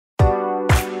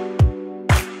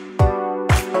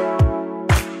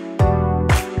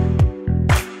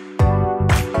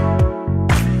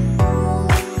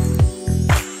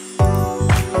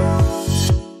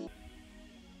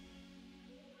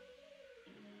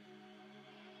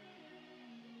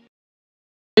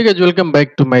Hey guys, welcome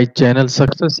back to my channel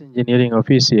Success Engineering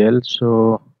Official.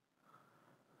 So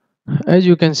as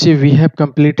you can see, we have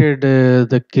completed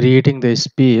the creating the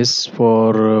space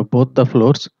for both the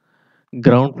floors,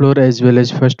 ground floor as well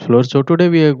as first floor. So today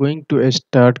we are going to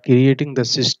start creating the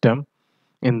system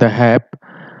in the HAP.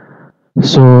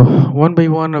 So one by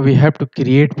one we have to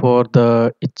create for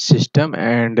the each system,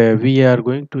 and we are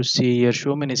going to see here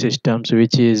so many systems,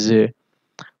 which is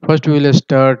first we will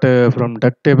start from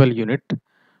ductable unit.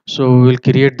 So we will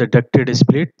create the ducted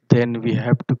split, then we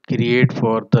have to create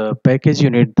for the package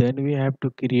unit, then we have to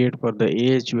create for the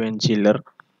AHU and chiller.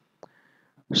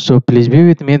 So please be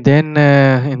with me. Then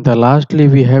in the lastly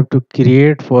we have to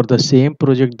create for the same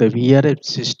project the VRF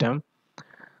system.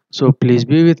 So please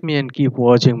be with me and keep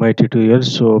watching my tutorial.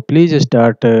 So please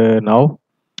start now.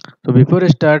 So before I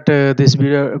start this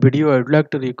video, I would like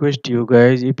to request you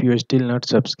guys, if you are still not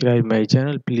subscribed my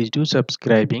channel, please do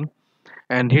subscribing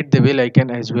and hit the bell icon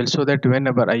as well, so that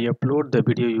whenever I upload the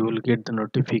video you will get the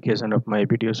notification of my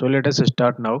video. So let us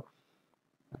start now.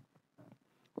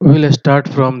 We will start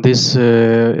from this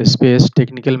space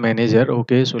technical manager.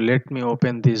 Okay, so let me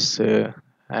open this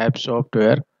app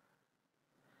software.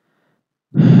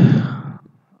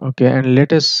 Okay, and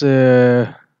let us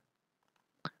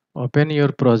open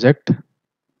your project.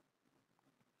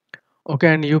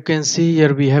 Okay, and you can see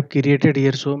here we have created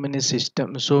here so many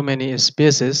systems, so many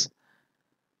spaces.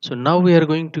 So now we are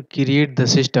going to create the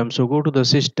system. So go to the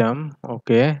system.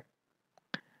 Okay,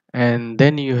 and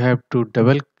then you have to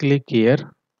double click here,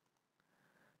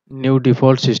 new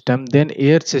default system, then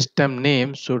air system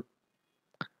name. So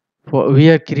we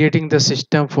are creating the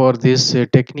system for this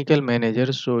technical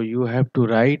manager, so you have to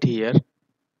write here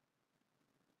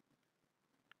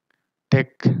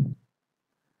tech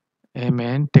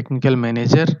technical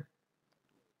manager,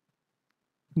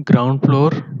 ground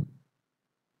floor,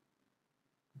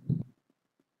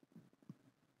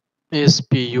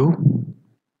 SPU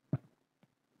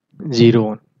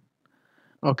 01.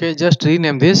 Okay, just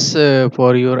rename this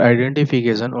for your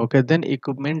identification. Okay, then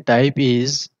equipment type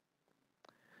is,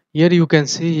 here you can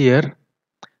see here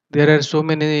there are so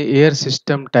many air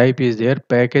system type is there: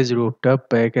 package rooftop,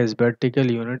 package vertical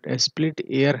unit, a split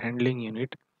air handling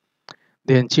unit,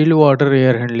 then chilled water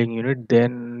air handling unit,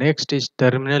 then next is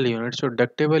terminal unit. So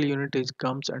ductable unit is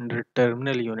comes under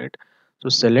terminal unit, so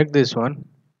select this one.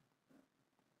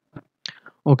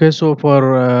 Okay, so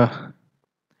for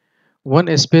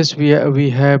one space we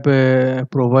have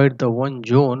provide the one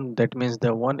zone, that means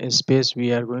the one space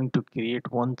we are going to create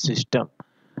one system.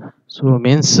 So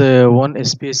means one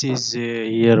space is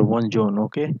here one zone.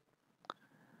 Okay,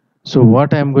 so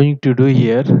what I am going to do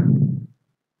here,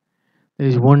 there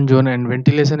is one zone, and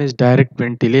ventilation is direct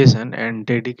ventilation and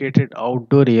dedicated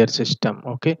outdoor air system.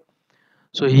 Okay,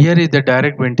 so here is the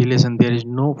direct ventilation, there is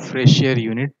no fresh air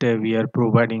unit we are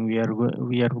providing. We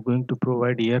are going to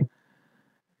provide here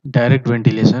direct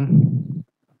ventilation.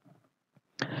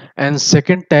 And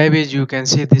second tab is, you can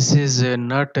see this is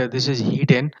not this is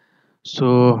hidden.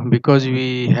 So because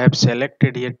we have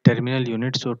selected here terminal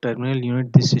unit, so terminal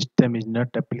unit this system is not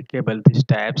applicable, these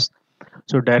tabs.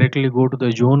 So directly go to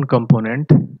the zone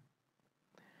component,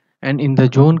 and in the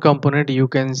zone component you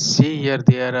can see here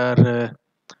there are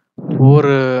four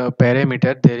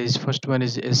parameter. There is, first one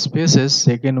is spaces,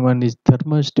 second one is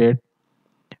thermostat,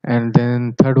 and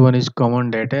then third one is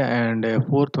common data, and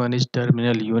fourth one is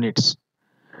terminal units.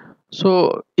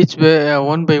 So each way,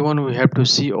 one by one we have to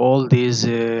see all these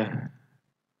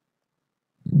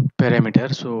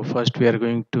parameters. So first we are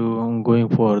going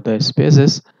for the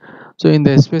spaces. So in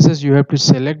the spaces you have to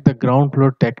select the ground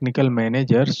floor technical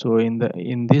manager. So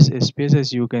in these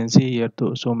spaces you can see here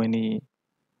so many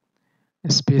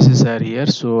spaces are here.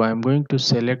 So I'm going to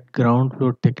select ground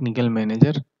floor technical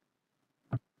manager.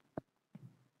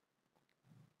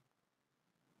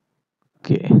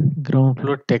 Okay, ground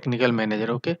floor technical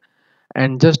manager. Okay,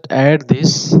 and just add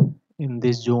this in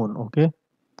this zone. Okay,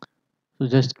 so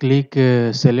just click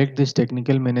select this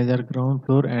technical manager ground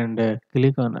floor, and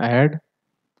click on add,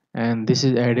 and this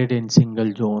is added in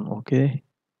single zone. Okay,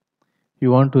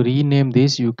 you want to rename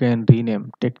this, you can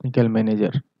rename technical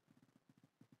manager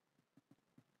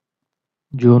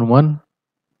zone 1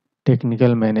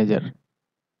 technical manager.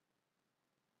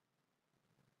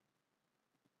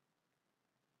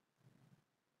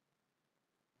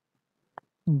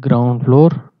 Ground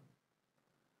floor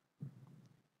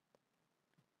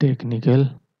technical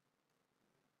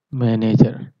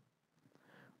manager.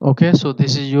 Okay, so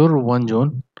this is your one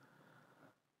zone.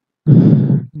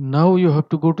 Now you have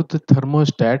to go to the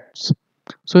thermostats.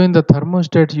 So in the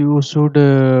thermostat you should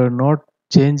not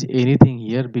change anything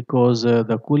here because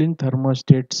the cooling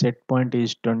thermostat set point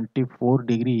is 24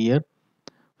 degree here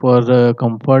for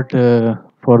comfort,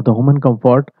 for the human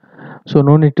comfort. So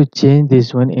no need to change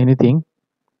this one anything.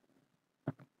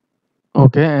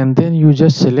 Okay, and then you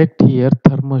just select here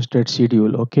thermostat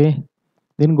schedule. Okay,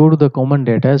 then go to the common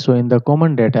data. So in the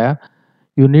common data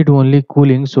you need only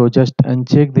cooling, so just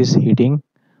uncheck this heating.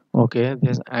 Okay,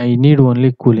 this I need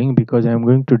only cooling because I'm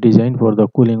going to design for the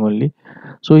cooling only.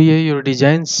 So here your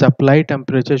design supply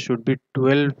temperature should be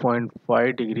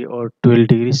 12.5 degree or 12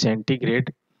 degree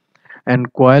centigrade,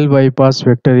 and coil bypass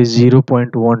factor is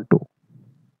 0.12.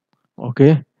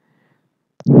 Okay,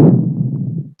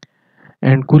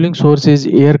 and cooling source is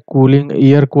air cooled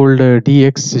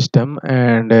DX system,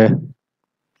 and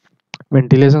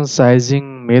ventilation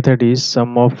sizing method is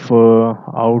sum of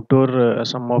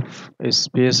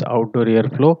space outdoor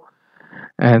airflow.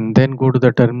 And then go to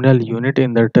the terminal unit.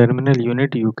 In the terminal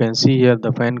unit you can see here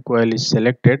the fan coil is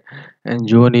selected, and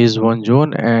zone is one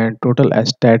zone, and total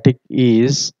static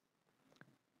is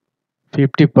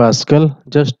 50 pascal.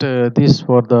 Just this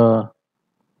for the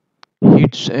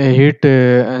heat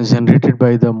generated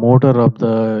by the motor of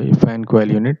the fan coil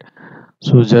unit.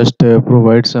 So just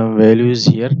provide some values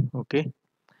here. Okay,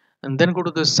 and then go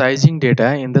to the sizing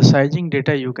data. In the sizing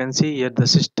data you can see here the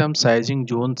system sizing,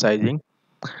 zone sizing.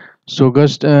 So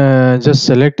just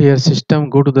select here system,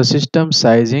 go to the system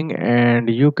sizing, and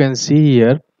you can see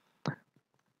here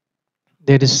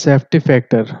there is safety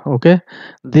factor. Okay,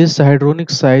 this hydronic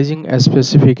sizing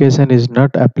specification is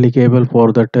not applicable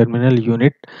for the terminal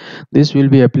unit. This will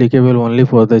be applicable only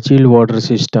for the chilled water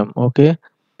system. Okay,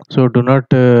 so do not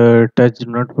touch, do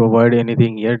not provide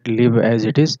anything here, leave as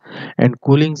it is. And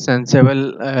cooling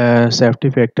sensible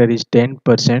safety factor is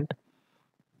 10%.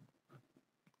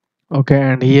 Okay,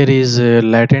 and here is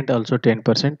latent also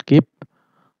 10%, keep.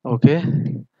 Okay,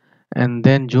 and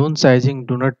then zone sizing,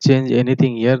 do not change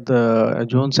anything here. The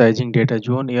zone sizing data,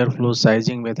 zone airflow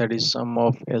sizing method is sum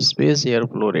of space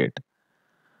airflow rate.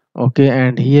 Okay,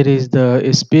 and here is the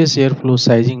space airflow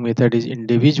sizing method is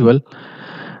individual.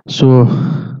 So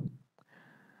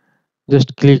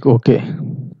just click OK.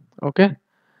 Okay,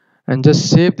 and just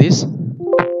save this.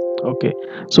 Okay,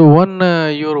 so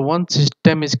your one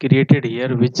system is created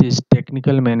here, which is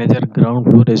technical manager ground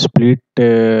floor split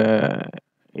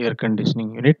air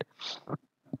conditioning unit.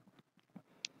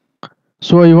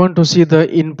 So I want to see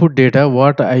the input data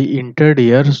what I entered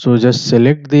here. So just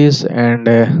select this, and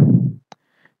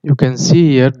you can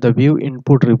see here the view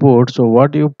input report. So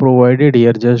what you provided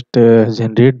here, just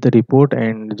generate the report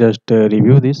and just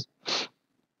review this.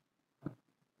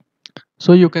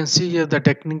 So you can see here the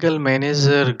technical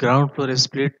manager ground floor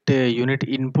split unit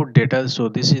input data. So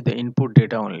this is the input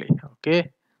data only.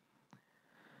 Okay,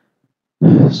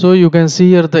 so you can see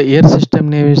here the air system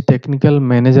name is technical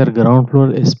manager ground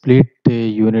floor split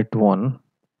unit 1.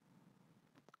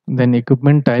 Then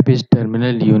equipment type is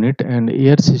terminal unit, and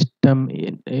air system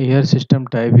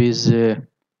type is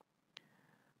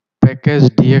package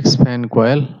DX fan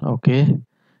coil. Okay,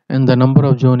 and the number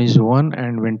of zone is 1,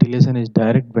 and ventilation is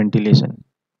direct ventilation.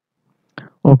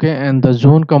 Okay, and the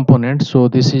zone component. So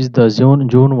this is the zone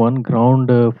 1 ground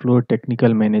floor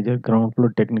technical manager. Ground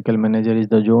floor technical manager is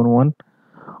the zone 1.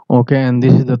 Okay, and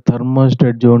this is the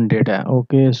thermostat zone data.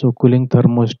 Okay, so cooling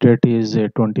thermostat is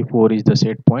 24 is the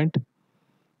set point.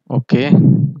 Okay,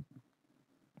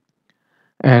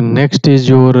 and next is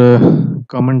your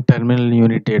common terminal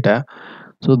unit data.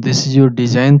 So this is your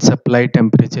design supply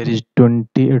temperature is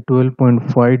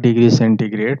 12.5 degrees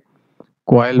centigrade,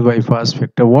 coil bypass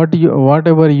factor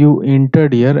whatever you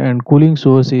entered here, and cooling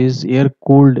source is air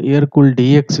cooled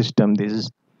DX system. This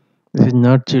is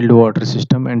not chilled water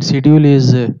system, and schedule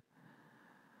is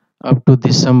up to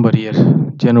December here,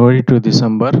 January to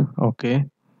December. Okay,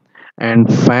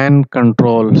 and fan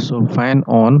control, so fan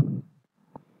on.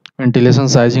 Ventilation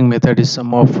sizing method is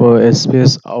sum of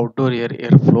space outdoor air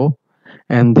airflow,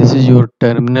 and this is your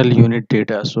terminal unit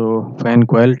data. So fan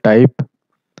coil type,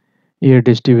 air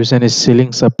distribution is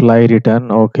ceiling supply return.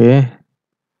 Okay,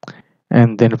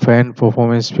 and then fan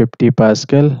performance 50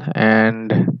 pascal,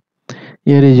 and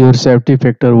here is your safety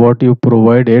factor what you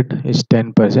provided is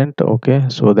 10%. Okay,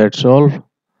 so that's all.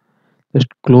 Just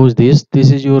close this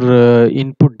is your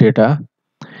input data.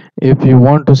 If you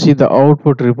want to see the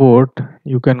output report,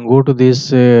 you can go to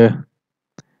this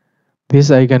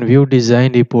icon, view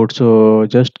design report. So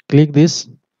just click this,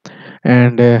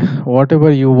 and whatever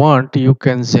you want you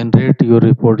can generate your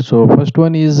report. So first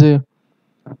one is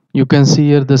you can see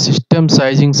here the system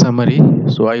sizing summary.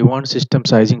 So I want system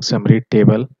sizing summary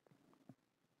table.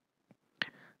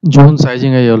 zone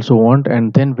sizing I also want,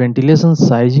 and then ventilation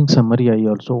sizing summary I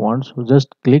also want. So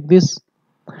just click this.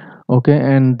 Okay,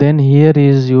 and then here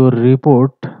is your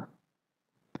report.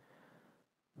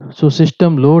 So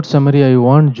system load summary I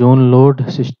want, zone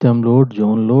load, system load,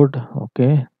 zone load.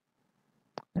 Okay,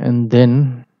 and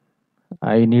then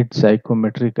I need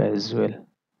psychometric as well.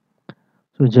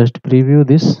 So just preview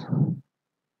this.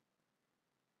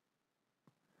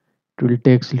 It will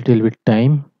take little bit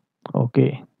time.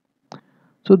 Okay,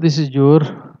 so this is your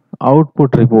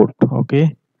output report.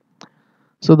 Okay,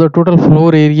 so the total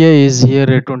floor area is here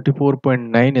at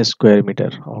 24.9 square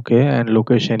meter. Okay, and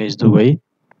location is Dubai.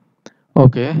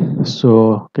 Okay,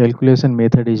 so calculation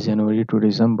method is January to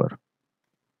December.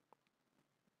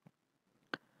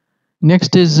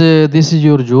 Next is this is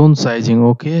your zone sizing.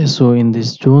 Okay, so in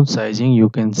this zone sizing you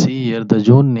can see here the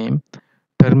zone name,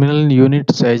 terminal unit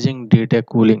sizing, data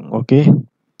cooling. Okay,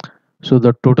 so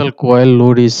the total coil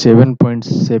load is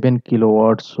 7.7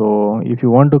 kilowatts. So if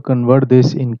you want to convert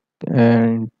this in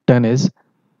tonnage,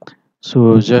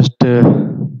 so just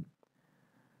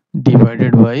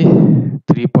divided by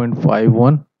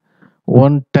 3.51.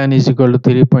 1 ton is equal to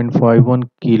 3.51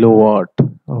 kilowatt.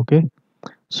 Okay,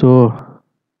 so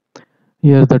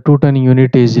here the 2 ton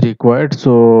unit is required.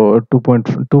 So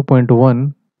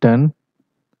 2.1 ton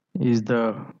is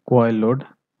the coil load.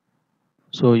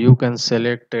 So you can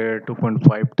select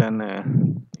 2.5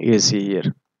 ton AC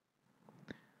here.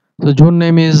 So zone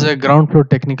name is ground floor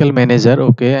technical manager.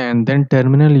 Okay, and then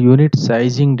terminal unit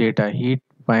sizing data, heat,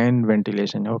 fan,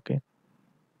 ventilation. Okay,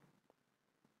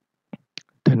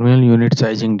 terminal unit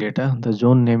sizing data. The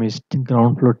zone name is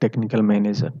ground floor technical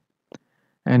manager,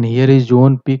 and here is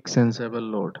zone peak sensible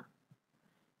load.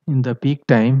 In the peak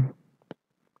time,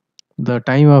 the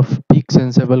time of peak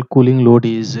sensible cooling load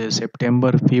is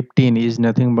September 15 is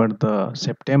nothing but the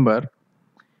September.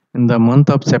 In the month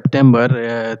of September,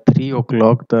 3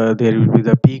 o'clock, there will be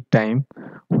the peak time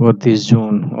for this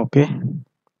zone. Okay,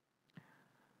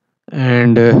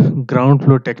 and ground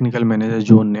floor technical manager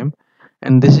zone name,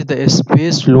 and this is the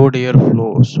space load air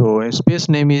flow. So space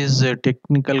name is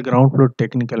technical ground floor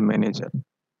technical manager.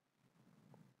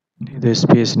 The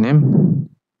space name.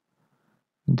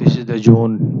 This is the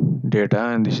zone data,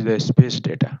 and this is the space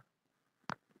data.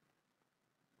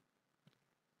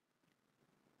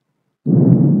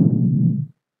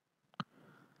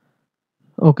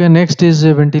 Okay, next is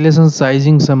ventilation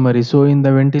sizing summary. So in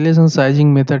the ventilation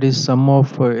sizing method is sum of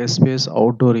space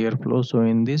outdoor airflow. So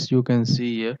in this you can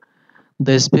see here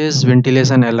the space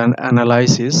ventilation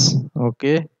analysis.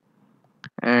 Okay,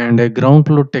 and a ground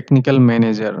floor technical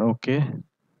manager. Okay,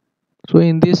 so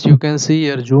in this you can see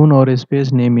your zone or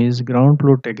space name is ground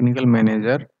floor technical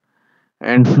manager,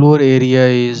 and floor area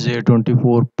is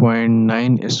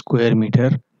 24.9 square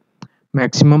meter.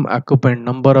 Maximum occupant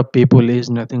number of people is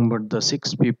nothing but the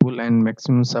 6 people, and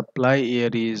maximum supply air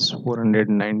is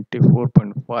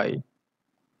 494.5.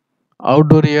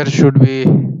 Outdoor air should be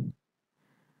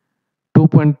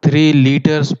 2.3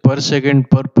 liters per second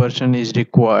per person is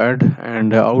required,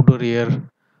 and outdoor air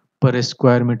per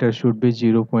square meter should be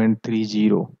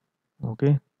 0.30.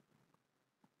 Okay,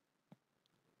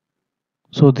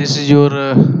 so this is your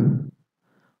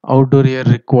outdoor air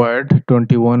required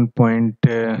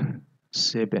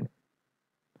 21.7.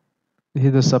 This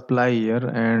is the supply air,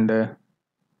 and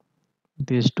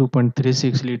this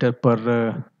 2.36 liter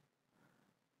per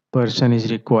person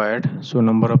is required. So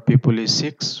number of people is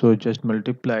 6, so just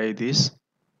multiply this.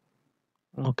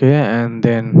 Okay, and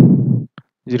then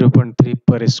 0.3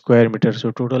 per square meter.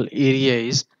 So total area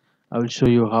is, I will show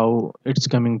you how it's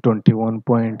coming,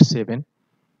 21.7.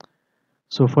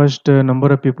 So first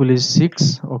number of people is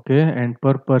 6. Okay, and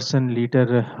per person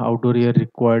liter outdoor air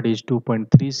required is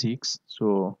 2.36.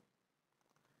 So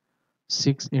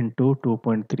 6 into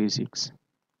 2.36.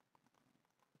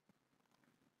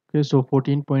 Okay, so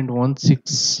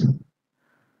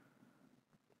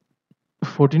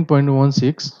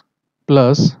 14.16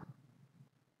 plus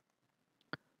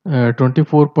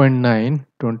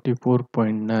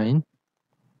 24.9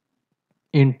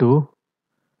 into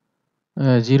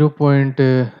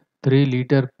 0.3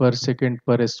 liter per second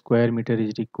per square meter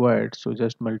is required. So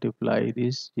just multiply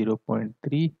this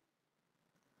 0.3.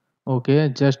 Okay,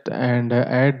 just and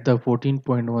add the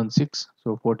 14.16.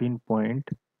 So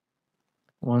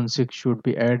 14.16 should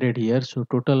be added here. So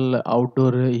total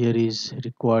outdoor here is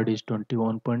required is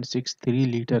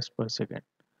 21.63 liters per second.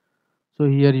 So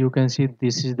here you can see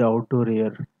this is the outdoor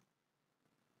air,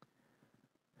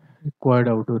 required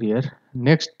outdoor air.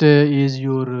 Next is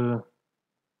your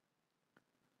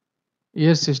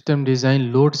air system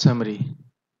design load summary.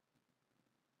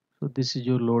 So this is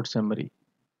your load summary,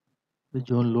 the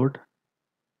zone load.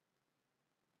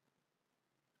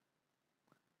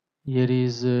 Here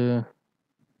is zone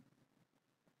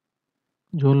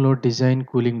load design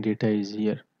cooling data is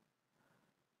here.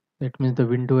 That means the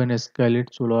window and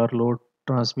skylight, solar load,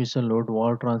 transmission load,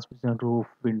 wall transmission, roof,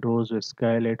 windows,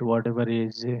 skylight, whatever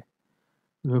is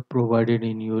you have provided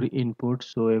in your input.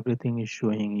 So everything is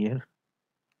showing here.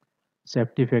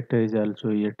 Safety factor is also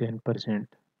here 10%.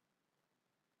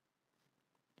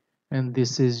 And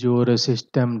this is your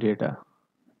system data.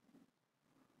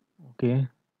 Okay,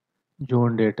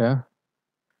 zone data.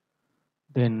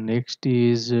 Then next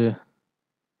is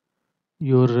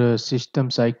your system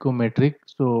psychometric.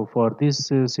 So for this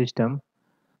system,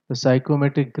 the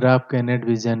psychometric graph cannot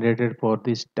be generated for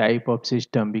this type of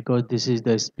system because this is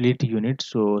the split unit.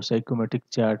 So psychometric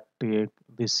chart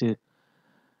this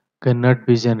cannot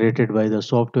be generated by the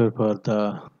software for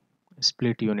the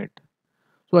split unit.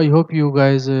 So I hope you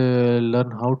guys learn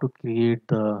how to create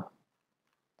the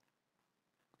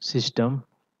system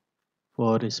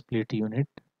for a split unit.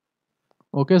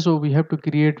 Okay, so we have to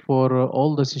create for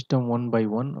all the system one by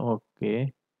one.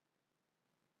 Okay,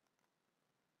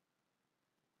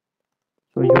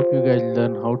 so I hope you guys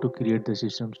learn how to create the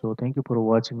system. So thank you for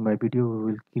watching my video.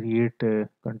 We will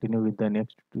continue with the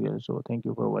next tutorial. So thank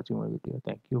you for watching my video.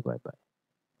 Thank you. Bye bye.